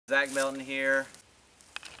Zach Melton here.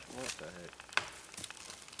 What the heck?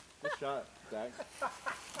 Good shot, Zach.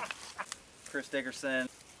 Chris Dickerson.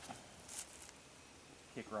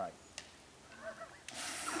 Kick right.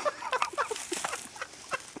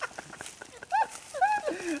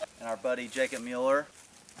 And our buddy Jacob Mueller.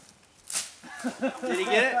 Did he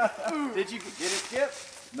get it? Did you get it, Skip?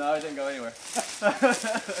 No, it didn't go anywhere.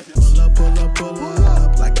 Pull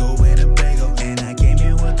up, like a Winnebago. And I came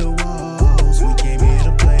in with the walls. We came here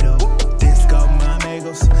to play though. Disco my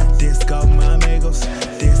amigos, disco my amigos,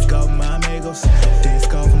 disco my amigos,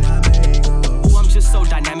 disco for my amigos. I'm just so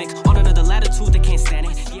dynamic, on another latitude, they can't stand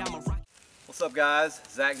it. Yeah, I'm a rock. What's up, guys?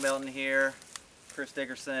 Zach Melton here, Chris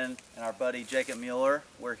Dickerson, and our buddy Jacob Mueller.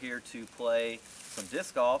 We're here to play some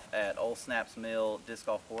disc golf at Old Snaps Mill Disc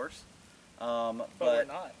Golf Course. But we're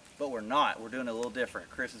not. But we're not. We're doing it a little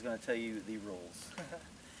different. Chris is going to tell you the rules.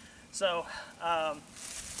 So,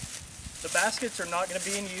 the baskets are not going to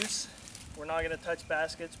be in use. We're not going to touch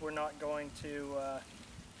baskets. We're not going to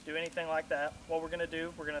do anything like that. What we're going to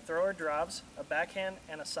do, we're going to throw our drives, a backhand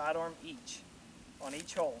and a sidearm each, on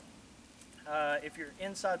each hole. If you're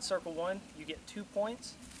inside circle 1, you get 2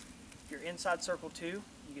 points. If you're inside circle 2, you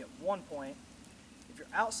get 1 point. If you're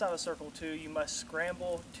outside of circle 2, you must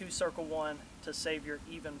scramble to circle 1 to save your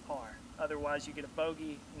even par. Otherwise, you get a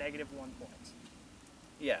bogey, -1 points.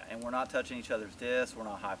 Yeah, and we're not touching each other's discs. We're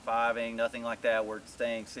not high-fiving, nothing like that. We're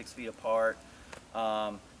staying 6 feet apart.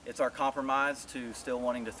 It's our compromise to still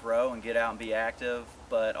wanting to throw and get out and be active,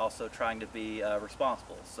 but also trying to be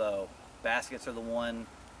responsible. So baskets are the one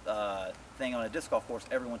thing on a disc golf course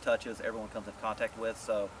everyone touches, everyone comes in contact with.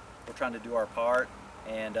 So we're trying to do our part,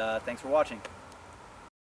 and thanks for watching.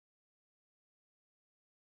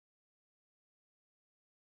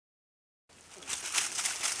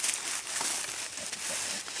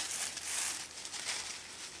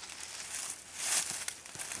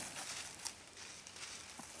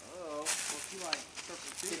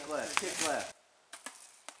 Kick left, kick left.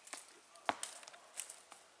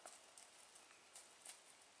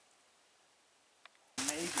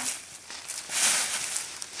 Maybe.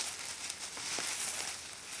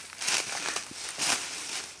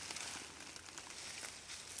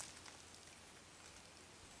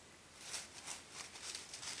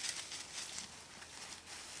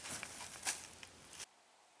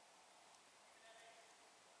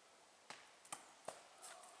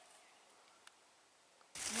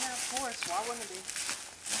 Yeah, of course. Why wouldn't it be?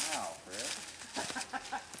 Wow, Chris.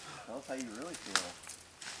 Tell us how you really feel.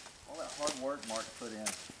 All that hard work Mark put in.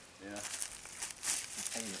 Yeah. I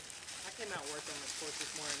hate it. I came out work on this course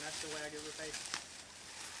this morning. That's the way I get repaid.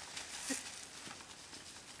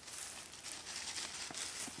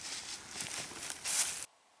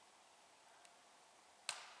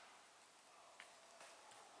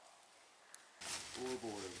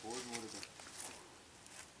 Board is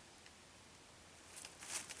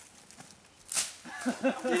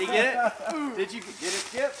Did he get it? Did you get it,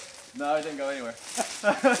 Skip? No, it didn't go anywhere.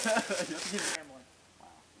 Gambling. Wow.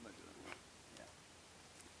 Yeah.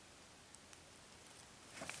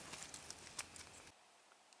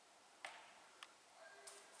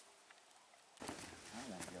 I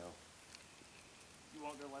want to go. You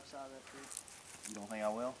won't go left side of that tree. You don't think I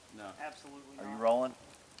will? No. Absolutely Are not. you rolling?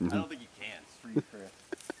 I don't think you can. It's for you, Chris.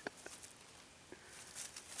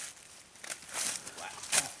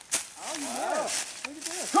 Oh, you got it. Look at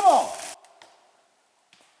this. Come on!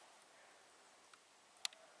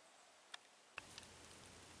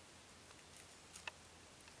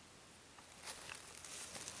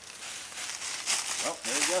 Well,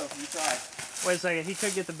 there you go. You try. Wait a second. He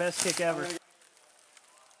could get the best kick ever.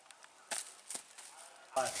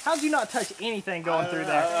 How'd you not touch anything going through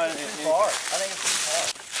there? It's too hard. I think it's too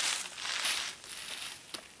hard.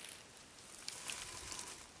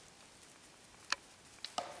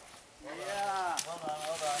 Yeah.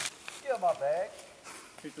 Hold on. Get my bag.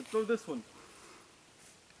 You should throw this one.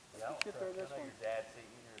 Yeah, I should throw this know one. your dad said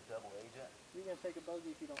you're a double agent. You're going to take a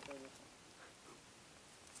bogey if you don't throw this one.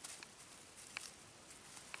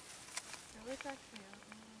 Let's actually out. I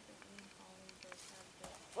don't know if any colleagues have this.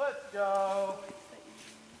 Let's go.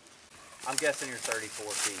 I'm guessing you're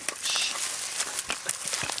 34 feet.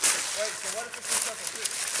 Wait, so what if it's in circle 2?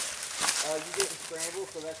 You getting scrambled,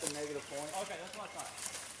 so that's a negative point. Okay, that's what I thought.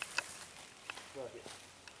 Look it.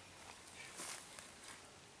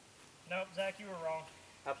 Nope, Zach, you were wrong.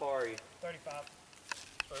 How far are you? 35.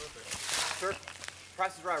 Sir,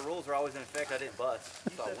 Price is Right rules are always in effect. I didn't bust.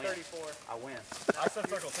 You So said I win. 34. I win. I said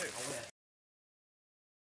circle 2. I win.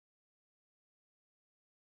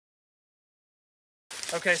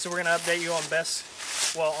 Okay, so we're going to update you on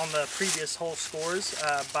on the previous hole scores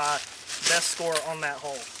by best score on that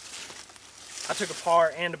hole. I took a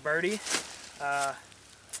par and a birdie.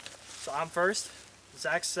 So I'm first.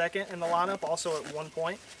 Zach's second in the lineup, also at 1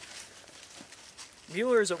 point.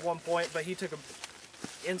 Mueller's at 1 point, but he took a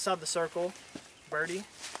inside the circle birdie,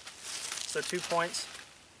 so 2 points,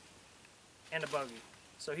 and a bogey.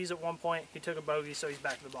 So he's at 1 point. He took a bogey, so he's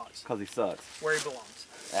back in the box Because he sucks. where he belongs.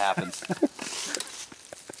 It happens.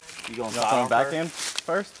 You going Y'all throwing backhand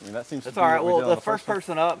first? I mean, that seems That's to be all right. what we're Well, doing the first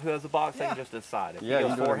person up who has the box, they can just decide. If Yeah, you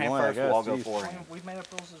you go do forehand one, I first, we'll all guess. go Jeez. forehand. We've made up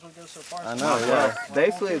rules as we go so far. I so know, far. yeah.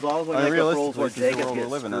 Basically, as long as we I mean, make up rules where realistically, it's the Jacob world gets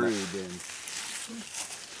we're living in. screwed, then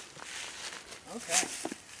Okay.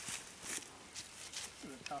 This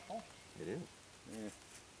is a tough hole. it is.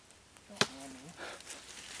 Don't know me.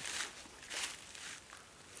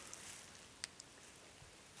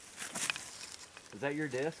 Is that your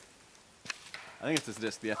disc? I think it's this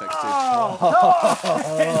disc, the FX2.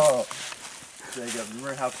 Oh! Jacob,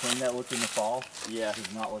 remember how clean that looked in the fall? Yeah. It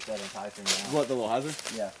does not look that enticing now. What, the little hyzer?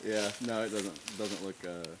 Yeah. Yeah, no, it doesn't look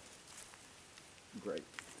great.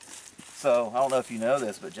 So, I don't know if you know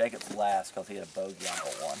this, but Jacob's last because he had a bogey on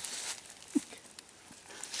hole 1.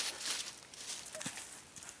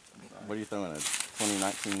 What are you throwing? A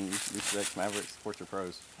 2019 UCX Maverick Sports or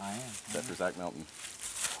Pros? I am. Except for Zach Melton.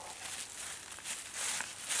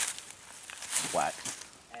 Whack.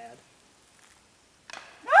 Add.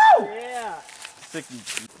 No! Yeah. Sick.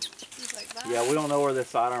 He's like that. Yeah, we don't know where this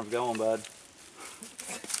sidearm's going, bud.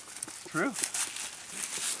 True.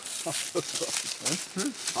 That's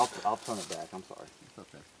true. I'll turn it back. I'm sorry. It's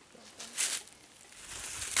okay.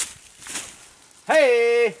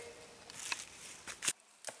 Hey!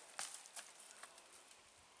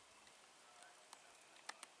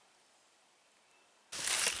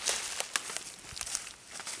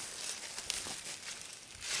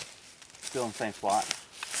 Still in the same spot.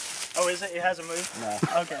 Oh, is it? It hasn't moved? No.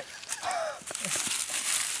 Okay.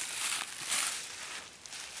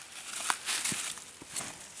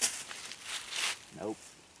 Nope.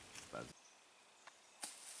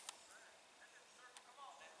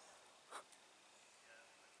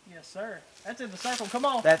 Yes, sir. That's in the circle. Come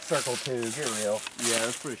on. That's circle 2. Get real. Yeah,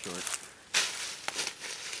 that's pretty short.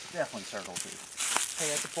 Definitely circle 2. Hey,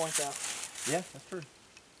 that's a point out. Yeah, that's true.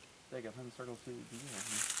 Jacob, how many circles 2 do you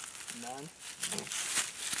have? None.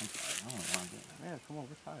 I'm sorry. I don't know why I'm getting that. Yeah, come on,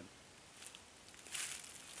 we're tied.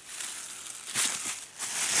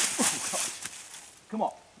 Come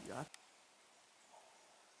on. Yeah.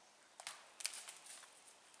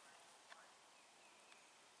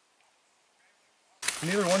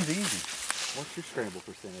 Neither one's easy. What's your scramble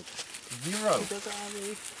percentage? 0. Doesn't have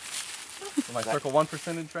any. My circle 1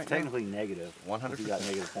 percentage right now? Technically negative. 100%. You got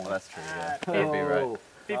negative points. Well, that's true, yeah. Ah, That'd be right. Oh,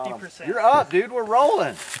 50%. You're up, dude. We're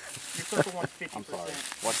rolling. Your circle won 50%. I'm sorry.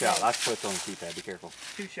 Watch out. I clicked on the keypad. Be careful.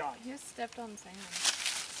 2 shots. You just stepped on sand.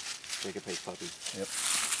 Jacob hates puppies. Yep.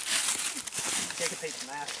 Jacob hates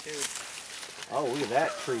math, too. Oh, look at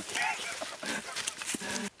that tree.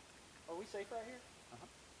 Are we safe right here?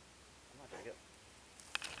 Come on, Jacob.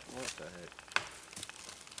 What the heck?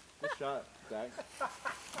 Good shot, Zach.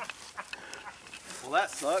 Well, that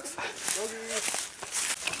sucks. Do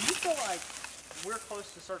you feel like we're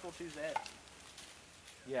close to circle 2's edge?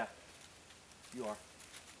 Yeah, you are.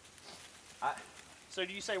 So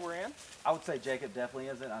do you say we're in? I would say Jacob definitely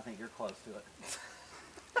isn't. I think you're close to it.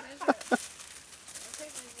 Measure it. Okay,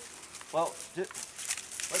 measure. Well, just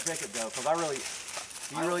let Jacob go, because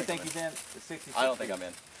do you really think he's in? It's 66 I don't think feet. I'm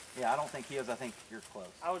in. Yeah, I don't think he is. I think you're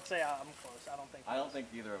close. I would say I'm close. I don't think. I don't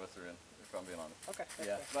think either of us are in, if I'm being honest. Okay.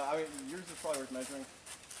 That's Yeah, fair. but I mean, yours is probably worth measuring.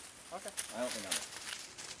 Okay. I don't think I'm in.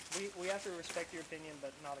 We have to respect your opinion,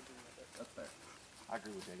 but not agree with it. That's fair. I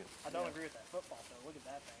agree with Jacob. I don't agree with that football though. Look at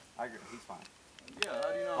that thing. I agree. He's fine. Yeah,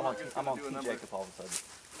 how do you know I'm on, just I'm gonna on do a Team number? Jacob all of a sudden.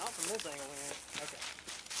 Not from this angle here. Okay.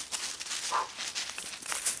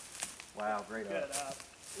 Wow, great Good up. up.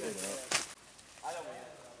 Good.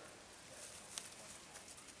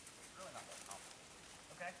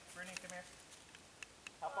 Okay, Brittany, come here.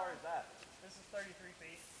 How far is that? This is 33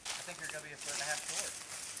 feet. I think you're going to be a foot and a half short.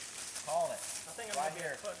 Calling it. I think I'm Right gonna be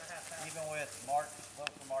here. a foot and a half out. Even with Mark,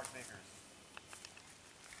 vote for Mark Vickers.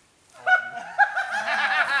 Come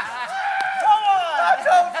on! I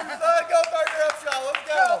told you, son. Go start your up shot. Let's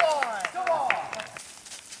go. Come on! Come on.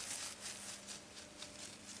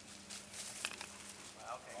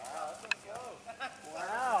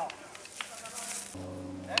 Wow.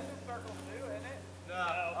 That's just circle 2, isn't it?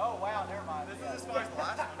 No. Oh, wow. Never mind. This is as far as the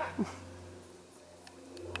last one.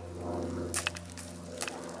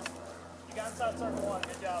 You got inside circle 1.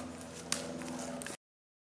 Good job.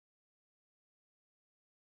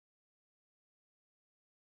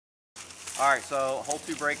 All right, so hole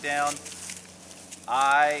 2 breakdown.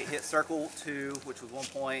 I hit circle 2, which was 1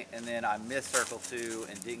 point, and then I missed circle 2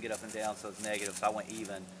 and didn't get up and down, so it's negative, so I went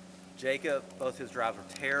even. Jacob, both his drives were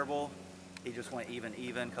terrible. He just went even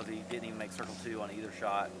because he didn't even make circle 2 on either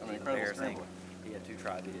shot. I mean, Embarrassing. He had 2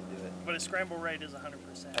 tries, he didn't do it. But his scramble rate is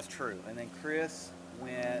 100%. That's true. And then Chris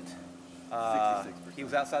went, 66%. he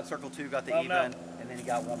was outside circle 2, got the Well, even, no. and then he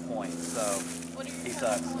got 1 point, so What are your he total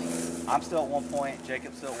sucks. points? I'm still at 1 point,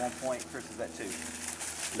 Jacob's still at 1 point, Chris is at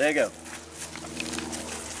 2. There you go.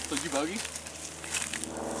 So you bogey?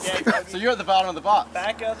 Yeah, So you're at the bottom of the box.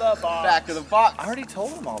 back of the box. Back of the box. I already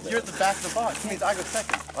told him all this. You're at the back of the box. That means I go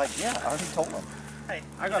second. Like, yeah, I already told him. Hey,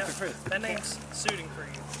 I you got know, to Chris. That name's suiting for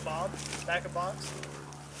you. Bob, back of box.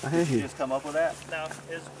 Did you just come up with that? No,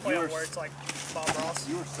 it's play on words like Bob Ross.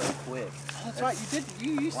 You were so quick. Oh, that's right. You did.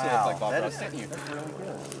 You used to Wow, look like Bob that Ross, is- didn't you? That's really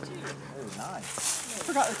good. That is nice. I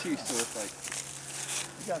forgot that you used to look like.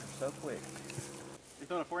 You guys are so quick. You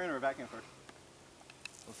throwing a forehand or a backhand first?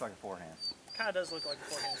 Looks like a forehand. Kind of does look like a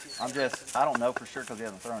forehand. if you- I don't know for sure because he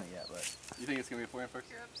hasn't thrown it yet, but You think it's gonna be a forehand first?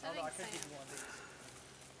 You're I don't upsetting know, I could Sam. give you one of these.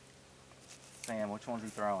 Sam, which one's he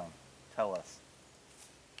throwing? Tell us.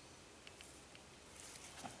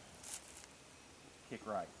 Kick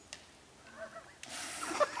right.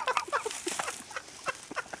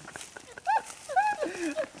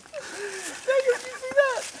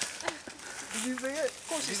 Did you see it? Of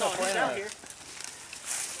course he's not. He's out here.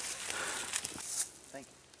 Thank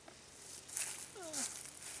you.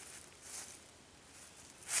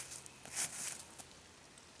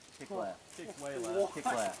 Kick left. Kick way left. Kick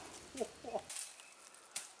left.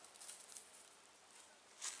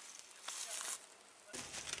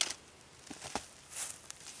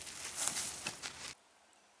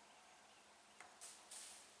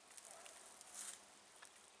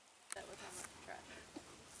 That was how much trash.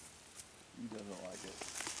 He doesn't like it.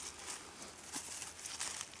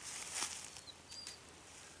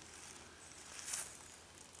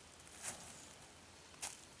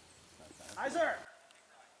 Heiser!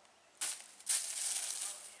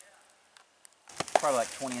 Probably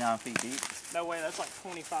like 29 feet deep. No way, that's like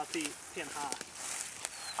 25 feet pin high.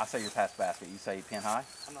 I say you're past basket. You say pin high?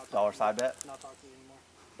 I'm not talking Dollar to side you. bet? I'm not talking to you anymore.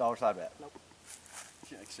 Dollar side bet. Nope. You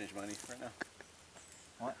can't exchange money right now.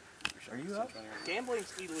 What? Are you Exchange up? money right now.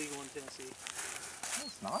 Gambling's illegal in Tennessee. No,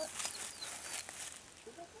 it's not.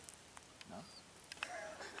 No.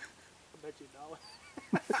 I bet you $1.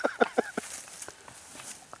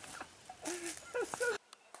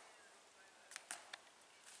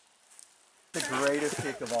 The greatest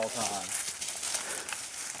kick of all time.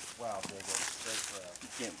 Wow, big one. Great throw. You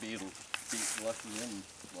can't beat lucky and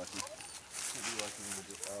lucky. Can't be lucky when you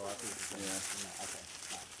do. Oh, I see what you're saying. Yeah. No, okay.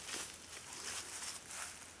 No.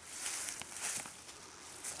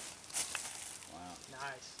 Wow.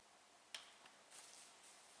 Nice.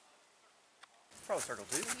 Probably circle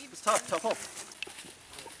 2. It's tough hole.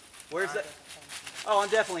 Where's that? Oh, I'm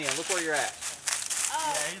definitely in. Look where you're at.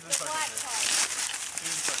 Oh, he's in the circle black two. card.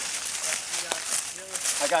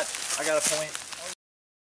 I got a point.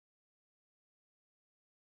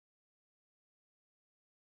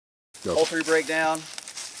 Go. Hole 3 breakdown.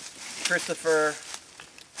 Christopher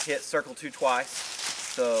hit circle 2 twice.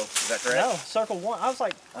 So is that correct? No, circle 1. I was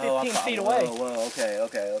like 15 Oh, I thought- feet away. Whoa,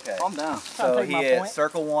 okay. Calm down. Trying to So take he my hit point.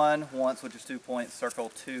 circle 1 once, which is 2 points.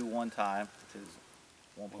 Circle 2 one time, which is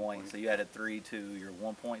 1 point. So you added 3 to your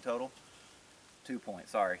 1 point total. 2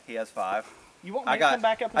 points. Sorry, he has 5. You want me I to got. come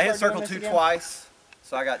back up and I hit start circle doing 2 this again? twice,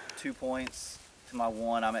 so I got 2 points to my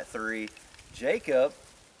 1. I'm at 3. Jacob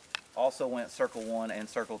also went circle 1 and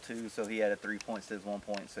circle 2, so he added 3 points to his 1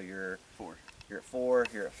 point. So you're 4. at 4.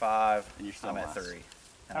 You're at 5. And you're still I'm at last. 3.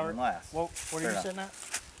 And I'm in Howard, last. Well, what are Fair you enough. sitting at?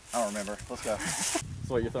 I don't remember. Let's go.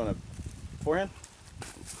 So what, you're throwing a forehand?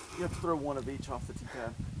 You have to throw one of each off the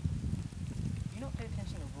tee-pad. You don't pay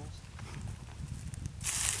attention to rules.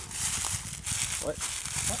 What?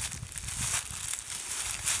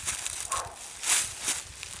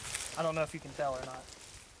 I don't know if you can tell or not.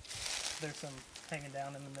 There's some hanging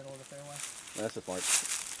down in the middle of the fairway. That's a fart.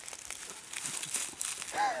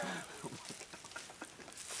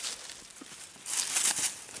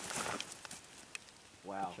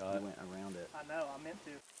 Wow, Shot. you went around it. I know, I meant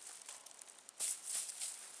to.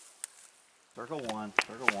 Circle 1.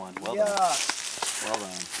 Well yeah. done. Well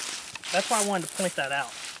done. That's why I wanted to point that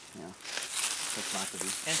out. Yeah. That's nice of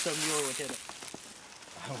you. And so Mueller would hit it.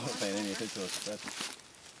 I wasn't paying any attention to the special.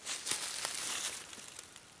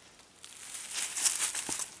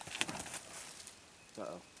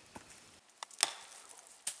 Uh-oh.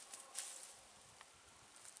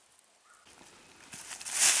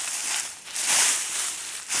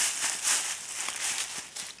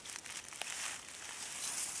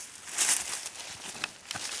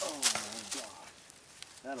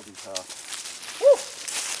 That'll be tough.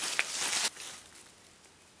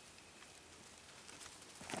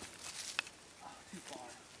 Too far.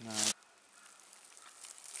 No.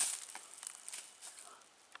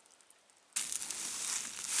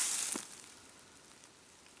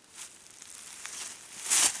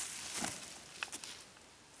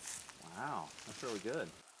 Wow, that's really good.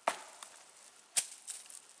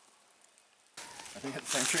 I think it's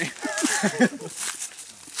century.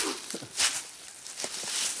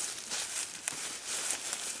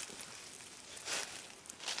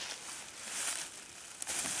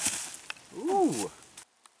 Ooh.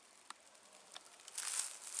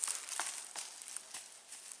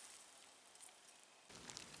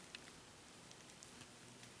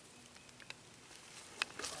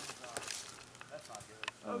 That's not good.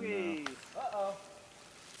 Okay. Uh-oh.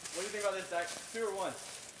 What do you think about this, Zach? 2 or 1?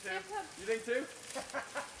 2. You think 2?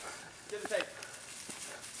 Get the tape.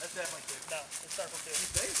 That's definitely 2. No, it's circle 2. You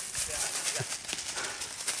think? Yeah.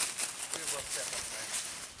 We were both step up, man.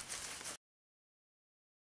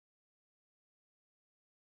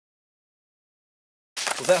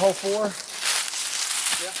 Was that hole 4?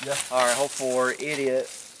 Yeah. All right, hole 4. Idiot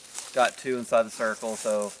got 2 inside the circle,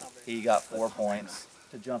 so he got 4 points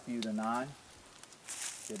to jump you to 9.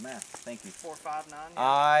 Good math. Thank you. 4, 5, 9. Yeah.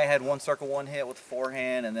 I had 1 circle 1 hit with the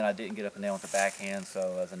forehand, and then I didn't get up and down with the backhand,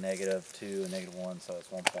 so as a -2 and -1, so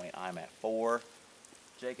it's 1 point. I'm at 4.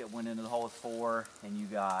 Jacob went into the hole with 4, and you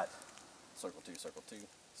got Circle 2, circle 2.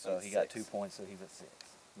 so he got 2 points, so he's at 6.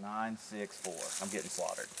 9, 6, 4. I'm getting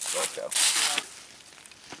slaughtered. So let's go.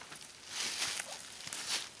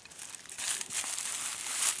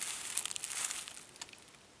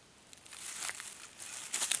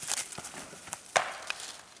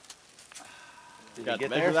 Did Got you to get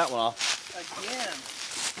measure there? that one off.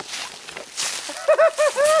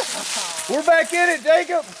 Again. We're back in it,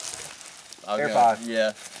 Jacob. Okay. Air 5.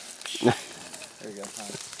 Yeah. There you go.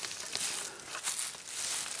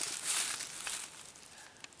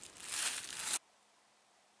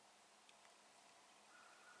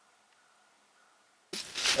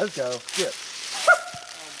 Let's go. Skip.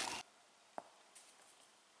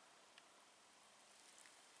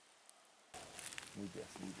 Need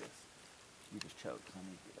this. You just choked. I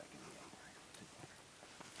need to get back in the game.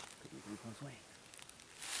 Could be 3 point swing.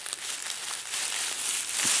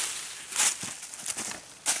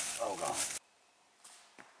 Oh God.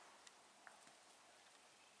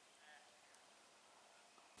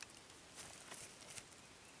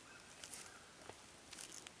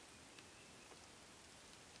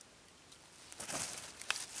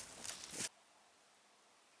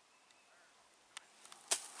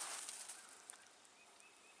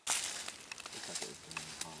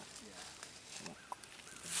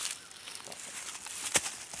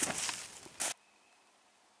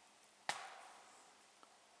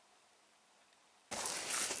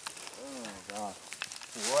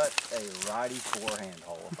 What a righty forehand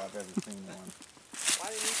hole if I've ever seen one. Why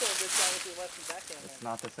didn't you throw a good shot with your lefty backhand? It's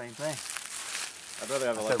not the same thing. I'd rather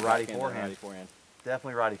have a I said left righty backhand than forehand. righty forehand.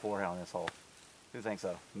 Definitely righty forehand on this hole. Who thinks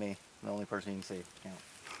so? Me. The only person you can see. Count.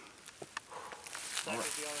 Zach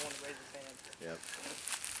is the only one to raise his hand. Yep.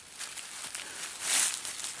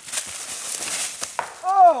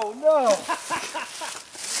 Oh no!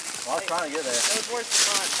 Well, I was trying to get there. That was worse than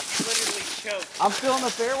mine. You literally choked. I'm still in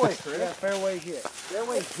the fairway, Chris. Yeah, fairway hit.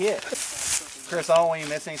 Fairway hit. Chris, I don't want you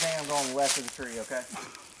to miss anything. I'm going left of the tree, okay?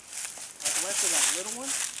 Like left of that little one,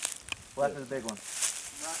 Left of the big one.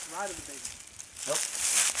 right of the big one. Nope.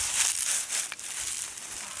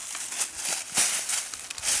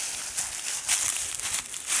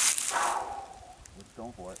 Just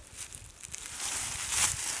going for it.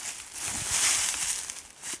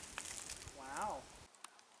 Wow.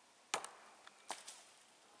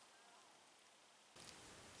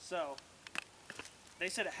 So, they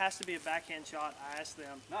said it has to be a backhand shot. I asked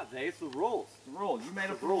them, Not they, it's the rules. The rules. You made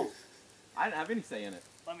The up rules. I didn't have any say in it.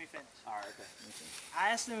 let me finish. All right, okay. I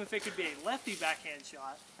asked them if it could be a lefty backhand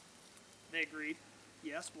shot. They agreed.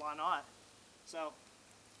 Yes, why not? So,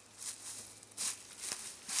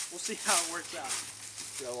 we'll see how it works out.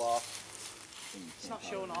 Show off. It's not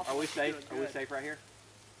showing off. Are we It's safe? doing Are we good. safe right here?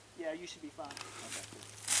 Yeah, you should be fine. Okay, cool.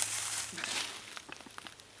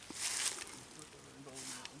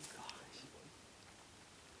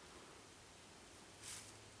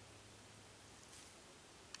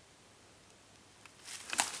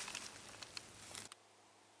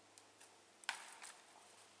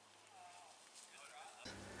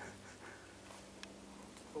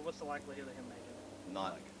 But what's the likelihood of him making it?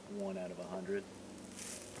 Not. 1 out of 100.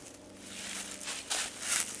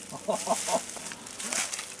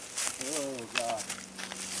 Oh God.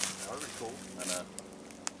 That would be cool. I know.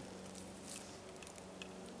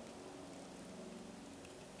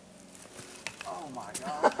 my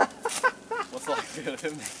God. What's like good?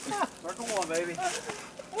 Circle one, baby.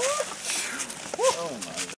 Oh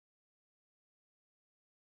my.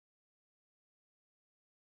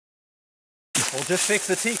 We'll just fix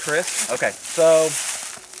the tee, Chris. Okay, so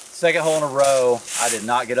second hole in a row, I did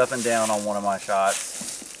not get up and down on one of my shots.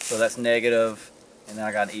 So that's negative, and then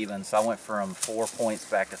I got an even. So I went from 4 points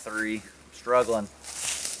back to 3. I'm struggling.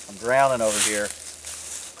 I'm drowning over here.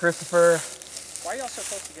 Christopher. Why are y'all so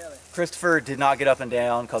close together? Christopher did not get up and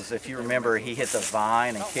down because if you remember, he hit the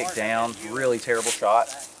vine and kicked down. Really terrible shot.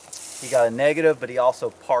 He got a negative, but he also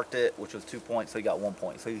parked it, which was 2 points, so he got 1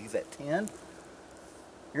 point. So he's at 10.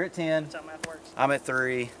 You're at 10. That's how math works. I'm at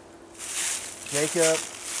 3. Jacob.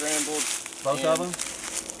 Scrambled. Both of them?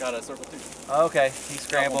 Got a circle 2. Okay, he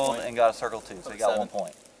scrambled and got a circle 2, so he got 1 7.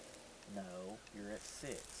 point. No, you're at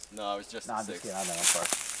 6. No, I was just No, at I'm 6. just kidding. I know, I'm sorry.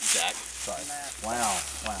 Jack. Sorry. Math. Wow,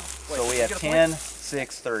 wow. Wait, So we did have you get a 10,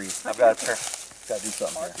 6, 3. I've got to do something here. Got to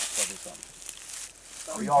do something.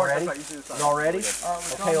 Are y'all ready? Y'all ready?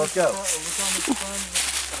 Okay, let's go.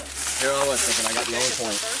 Here I was thinking I got the only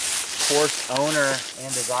point. Course owner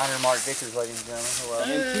and designer Mark Vickers, ladies and gentlemen. Hello.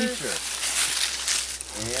 And teacher.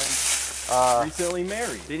 And recently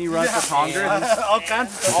married. Didn't you run for Congress? All kinds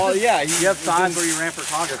of stuff. Oh yeah, You have signs where you ran for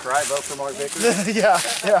Congress, right? Vote for Mark Vickers. Yeah.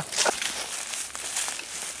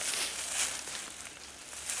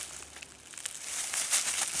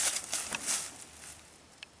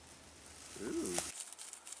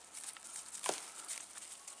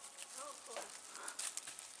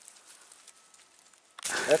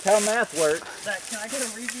 That's how math works. Zach, can I get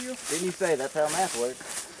a review? Didn't you say that's how math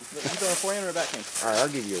works? You throwing forehand or backhand? All right, I'll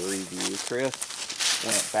give you a review. Chris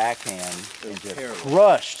went backhand and just terrible.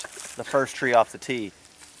 crushed the first tree off the tee.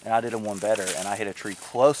 And I did him one better, and I hit a tree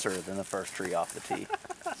closer than the first tree off the tee.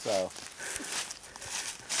 So,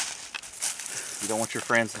 you don't want your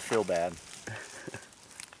friends to feel bad.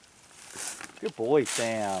 Good boy,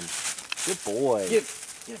 Sam. Good boy.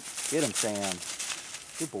 Get him, Sam.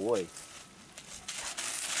 Good boy.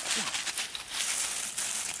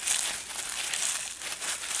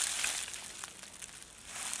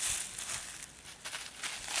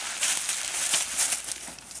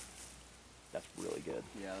 That's really good.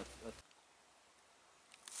 Yeah, that's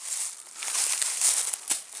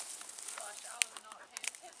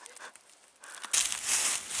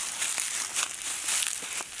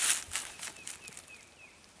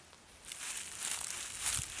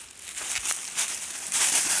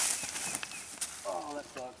Oh, that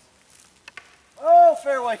sucks. Oh,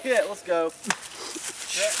 fairway hit. Let's go.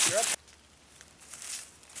 You're up.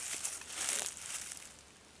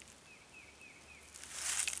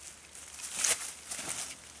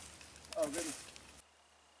 Oh, goodness.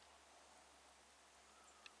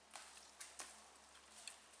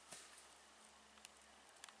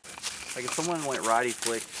 Like if someone went righty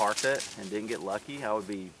flick, parked it, and didn't get lucky, I would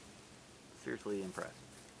be seriously impressed.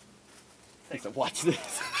 he said, watch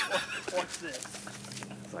this. Watch this.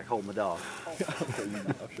 It's like holding the dog. I'll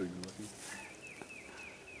show you lucky.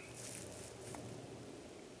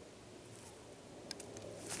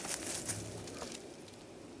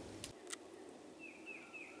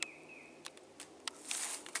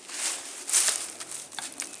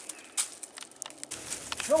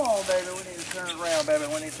 Come on, baby. We need to turn it around, baby.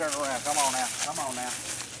 We need to turn it around. Come on now. Come on now.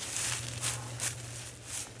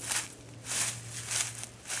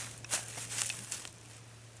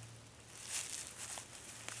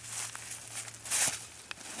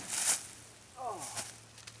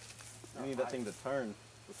 You need that thing to turn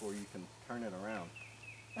before you can turn it around.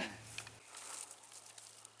 I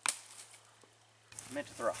meant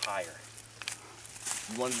to throw it higher.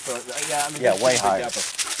 You wanted to throw it, yeah, I mean, Yeah, just way a big higher. gap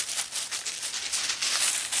of-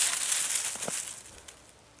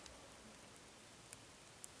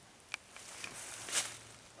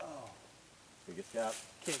 Biggest gap.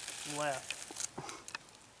 Kick left.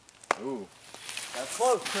 Ooh, That's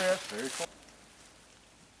close, Chris. very close.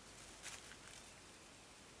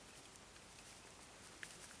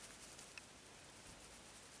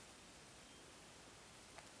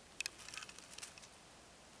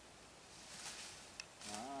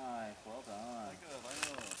 Nice. Well done.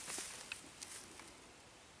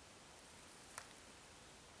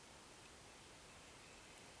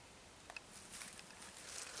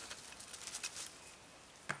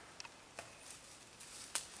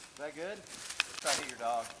 Is that good? Let's try to hit your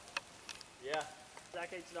dog. Yeah. Zach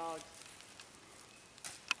hates dogs.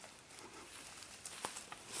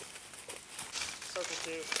 Circle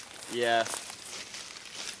 2. Yeah.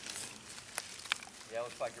 Yeah,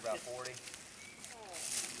 looks like you're about 40.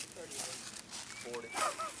 38. 40.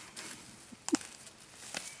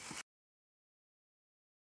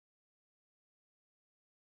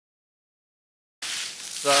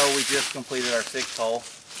 So we just completed our 6th hole.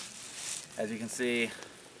 As you can see,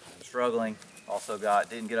 I'm struggling. Also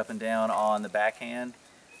didn't get up and down on the backhand.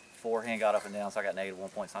 Forehand got up and down, so I got -1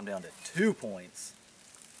 point, so I'm down to 2 points.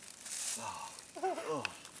 Oh.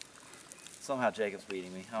 Somehow Jacob's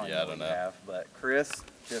beating me. I don't know what you have, but Chris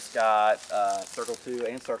just got circle 2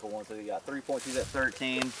 and circle 1, so he got 3 points. He's at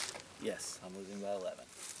 13. Yes, I'm losing by 11.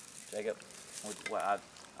 Jacob,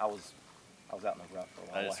 I was out in the rough for a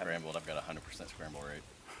while. I just scrambled. I've got a 100% scramble rate.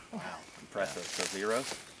 Wow, impressive. So 0?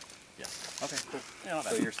 Yes. Okay, cool. Yeah, not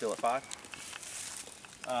So bad. you're still at 5?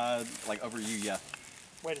 Like over you, yeah.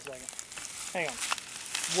 Wait a second. Hang on.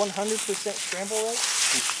 100% scramble rate?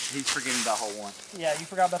 He's forgetting about hole 1. Yeah, you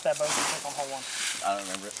forgot about that bogey trick on hole 1. I don't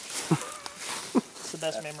remember it. It's the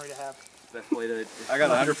best memory to have. Best way to. I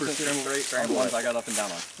got a 100% scramble rate on the ones I got up and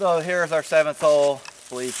down on. So here's our 7th hole. I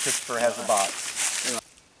believe Christopher has the box.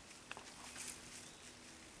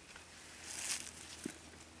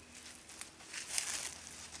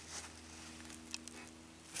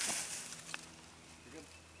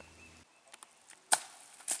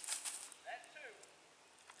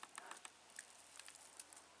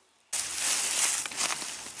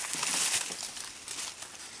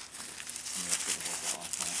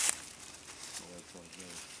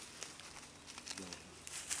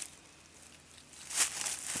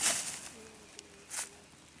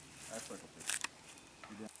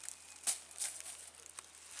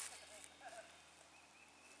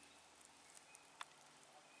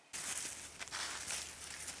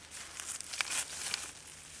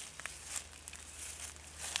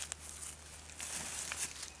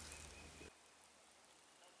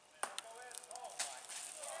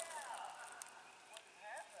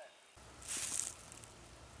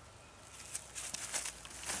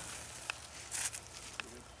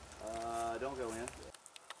 Don't go in.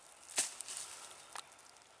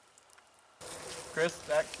 Chris,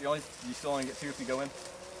 Zach, you still only get 2 if you go in?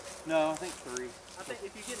 No, I think 3. I think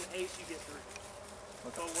if you get an ace, you get 3.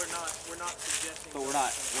 But we're not suggesting. But we're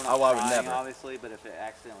not Oh, I would trying, never. obviously, but if it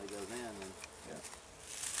accidentally goes in, then Yeah.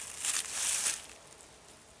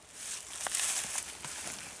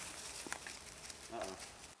 uh-oh.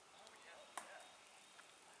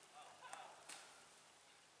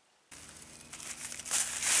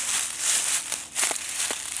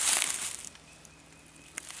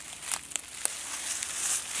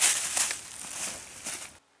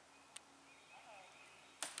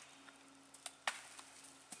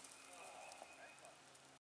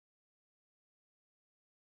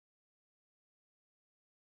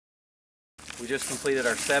 We just completed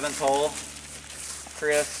our 7th hole.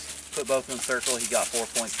 Chris put both in the circle. He got 4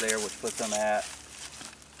 points there, which puts him at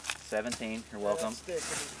 17. You're welcome.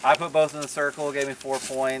 I put both in the circle, gave me 4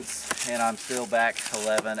 points, and I'm still back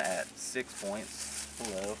 11 at 6 points.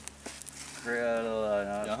 Hello.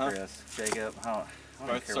 Chris. Jacob. I don't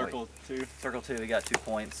Both care circle 2. Circle 2, he got 2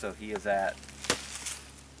 points, so he is at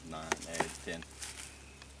 9, 8, 10.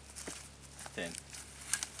 10.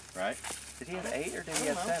 Right? Did he have 8 or did he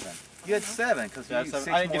have 7? You had 7 because Yeah, you 7.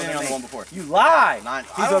 6 I didn't get more any than on the me. one before. You lie! 9.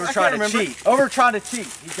 He's over I trying can't to remember. cheat. Over trying to cheat.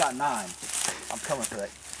 He's got 9. I'm coming for that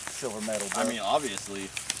silver medal, bro. I mean, obviously.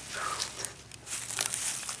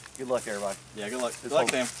 Good luck, everybody. Yeah, good luck. This Good luck,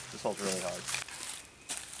 hole- Sam. This hole's really hard.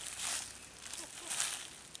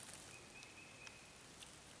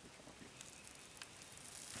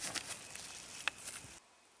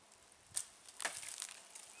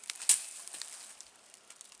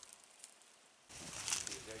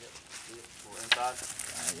 Inside?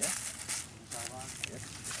 Yeah. Inside line? Yes.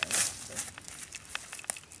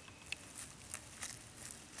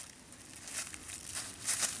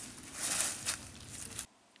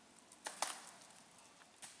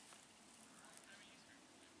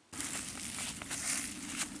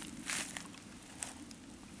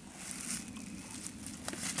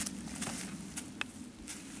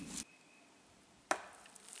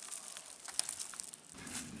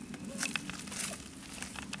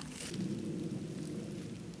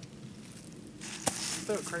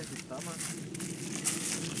 So crazy stomach.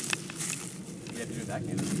 You have to do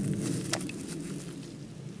backhand.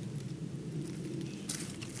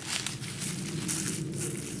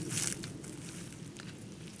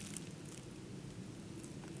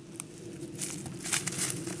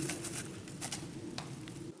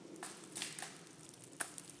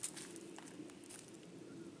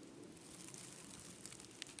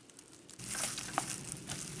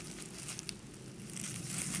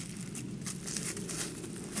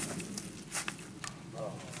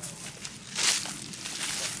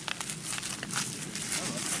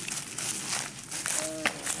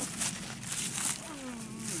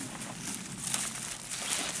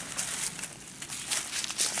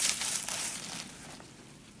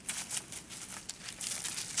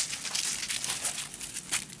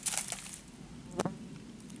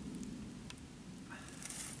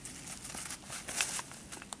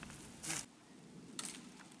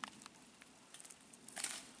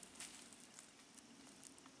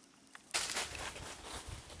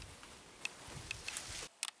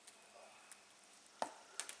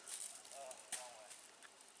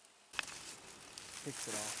 Kicks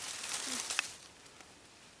it off.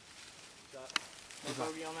 No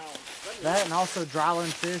bogey on that one. That and also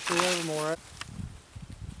dryland fish or whatever more.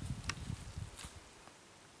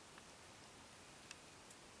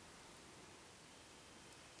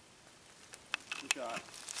 Good shot.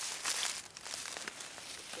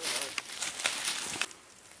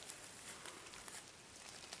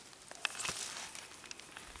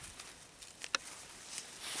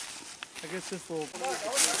 I guess this will.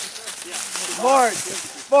 Mark,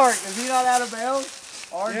 is he not out of bounds?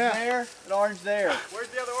 Orange there and orange there. Where's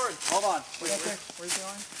the other orange? Hold on. Where's the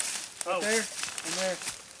orange? Oh. There and there.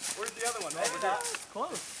 Where's the other one? Over top.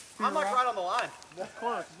 Close. I'm like right on the line.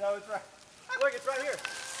 Close. No, it's right. Look, it's right here.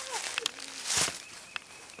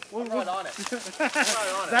 I'm right on it. I'm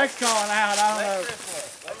right on it. Zach's calling out. I don't know.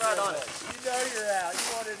 I'm right on it. You know you're out.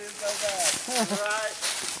 You wanted him so bad. Right.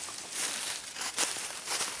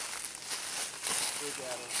 We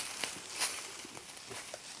got him.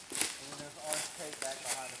 And then there's orange tape back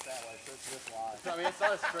behind us that way, so it's this line. I mean, it's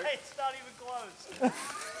not a straight. It's not even close.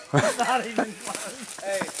 It's not even close.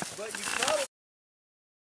 Hey, but you probably.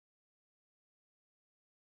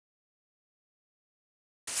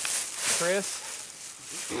 Chris?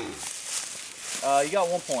 You got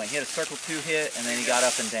 1 point. He had a circle 2 hit, and then he got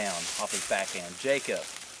up and down off his backhand. Jacob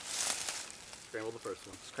Scrambled the first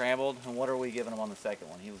one. scrambled, and what are we giving him on the second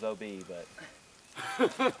one? He was OB, but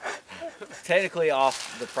technically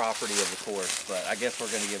off the property of the course, but I guess we're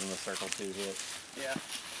going to give him a circle 2 hit. Yeah.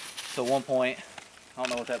 So 1 point. I don't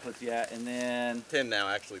know what that puts you at. And then 10 now,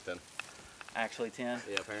 actually 10. actually 10.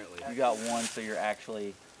 Yeah, apparently. You got 1, so you're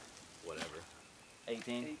actually Whatever.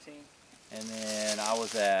 18. 18. And then I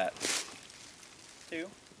was at, 2.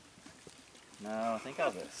 no, I think I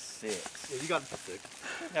was at 6. Yeah, you got 6.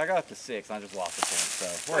 Yeah, I got up to 6, and I just lost a point,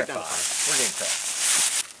 so we're at Right down 5. We're getting close.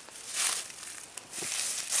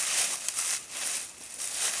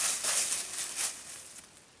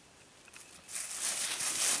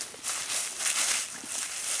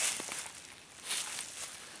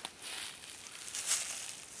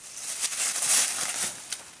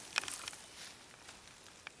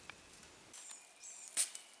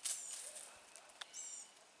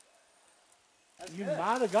 You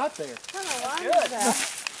might have got there. What kind of line is that?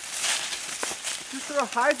 Just throw a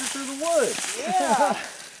hydrant through the woods. Yeah.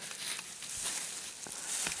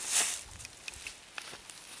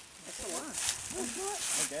 That's the line.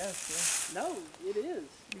 I guess, No, it is. yeah.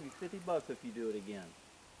 Give me $50 if you do it again.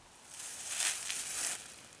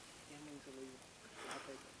 Gambling's illegal. I'll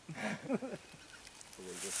take it.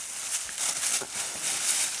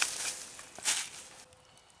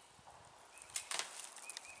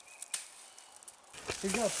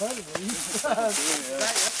 He's got fun with it.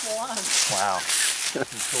 That's the line. Wow. This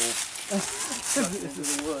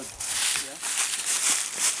is the woods.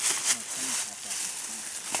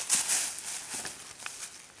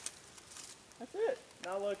 That's it.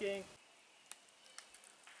 Not looking.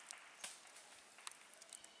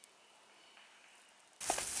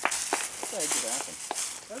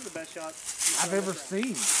 That was the best shot I've ever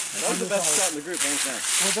seen. That was the best shot in the group, hands down.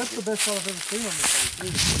 Well, that's the best shot I've ever seen on this thing,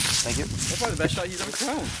 too. Thank you. That's probably the best shot you've ever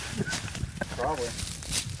thrown. Probably.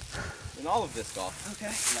 In all of disc golf.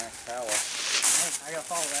 Okay. Max power. I gotta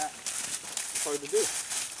follow that. It's hard to do.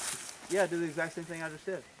 Yeah, do the exact same thing I just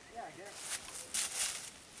did. Yeah, I guess.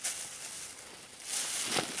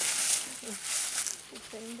 Did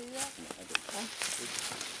Shane do that? No, I did not.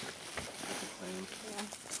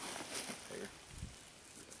 Yeah.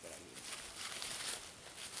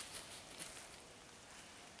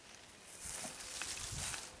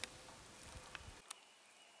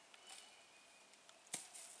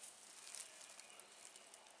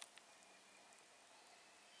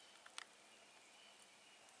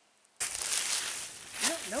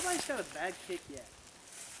 Nobody's got a bad kick yet.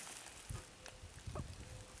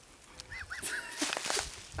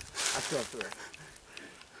 I still through it.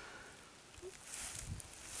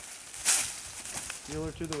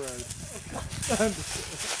 Mueller to the road.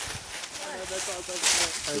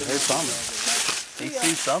 You heard something. He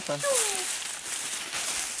sees something.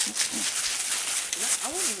 I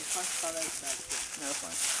wouldn't even classify that as a bad kick. No, that's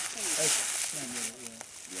fine.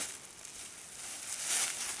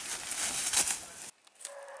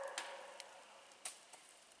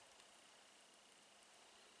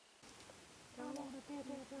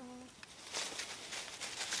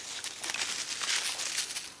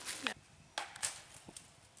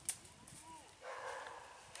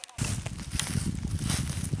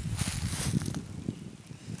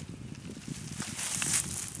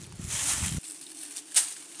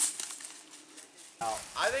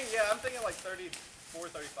 I think, yeah, I'm thinking like 34,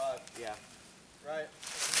 35. Yeah. Right?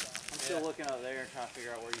 I'm still looking up there and trying to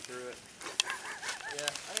figure out where you threw it. Yeah,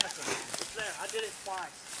 I got some. It's there. I did it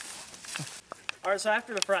twice. All right, so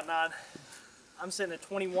after the front nine, I'm sitting at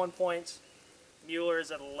 21 points. Mueller is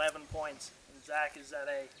at 11 points. And Zach is at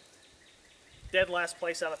a dead last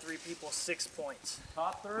place out of 3 people, 6 points.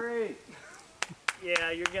 Top 3.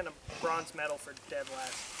 Yeah, you're getting a bronze medal for dead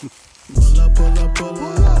last. Pull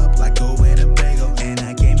up, like a Winnebago. And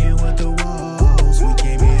I came in with the walls. We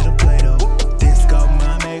came here to play though. Disco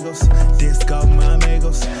my amigos, disco my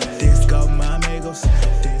amigos, disco my amigos,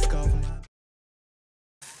 disco my.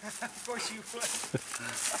 Of course you would.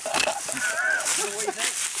 What do you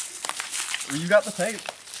think? Well, you got the tape.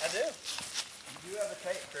 I do. You have a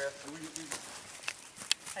tape, Chris.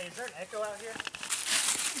 Hey, is there an echo out here?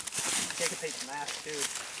 Take a tape mask too.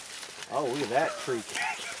 Oh, look at that tree.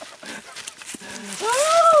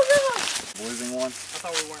 Losing one? I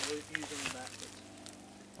thought we weren't using the baskets.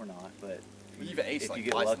 We're not, but You've aced if like you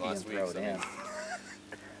get twice lucky in and last throw week, it in.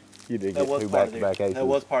 You did That get was two part of back-to-back aces. That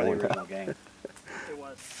was part of the one time. original game. It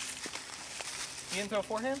was. You didn't throw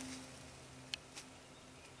forehand?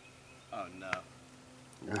 Oh no.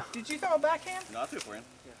 Did you throw a backhand? No, I threw for him.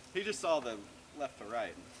 Yeah. He just saw the left to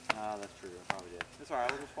right. Ah, that's true. I probably did. It's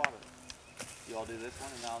alright. We'll just swap it. You all do this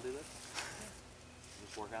one, and I'll do this.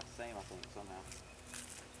 Just work out the same, I think, somehow.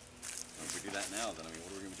 If we do that now, then I mean,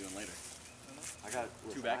 what are we gonna be doing later? I got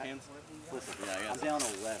Two backhands? Listen, Yeah, I I'm got down to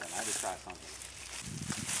 11. I had to try something.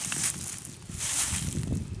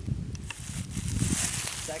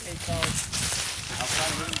 Zach hates college. I was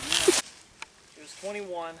trying to hit him. It was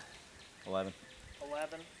 21, 11.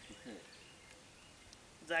 11.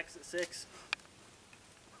 Zach's at 6.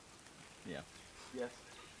 Yeah. Yes.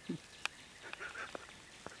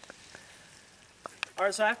 All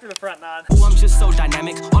right, so after the front nine, Ooh, I'm just so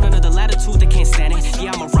dynamic. On another latitude, they can't stand it.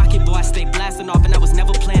 Yeah, I'm a rocket boy, I stay blasting off, and I was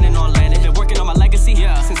never planning on landing. Been working on my legacy,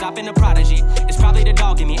 since I've been a prodigy. It's probably the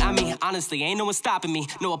dog in me. I mean, honestly, ain't no one stopping me.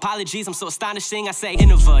 No apologies, I'm so astonishing. I say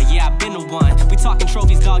Innova, yeah, I've been the one. We talking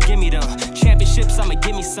trophies, dog, give me them. Championships, I'ma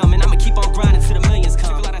give me some, and I'ma keep on grinding till the millions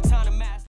come.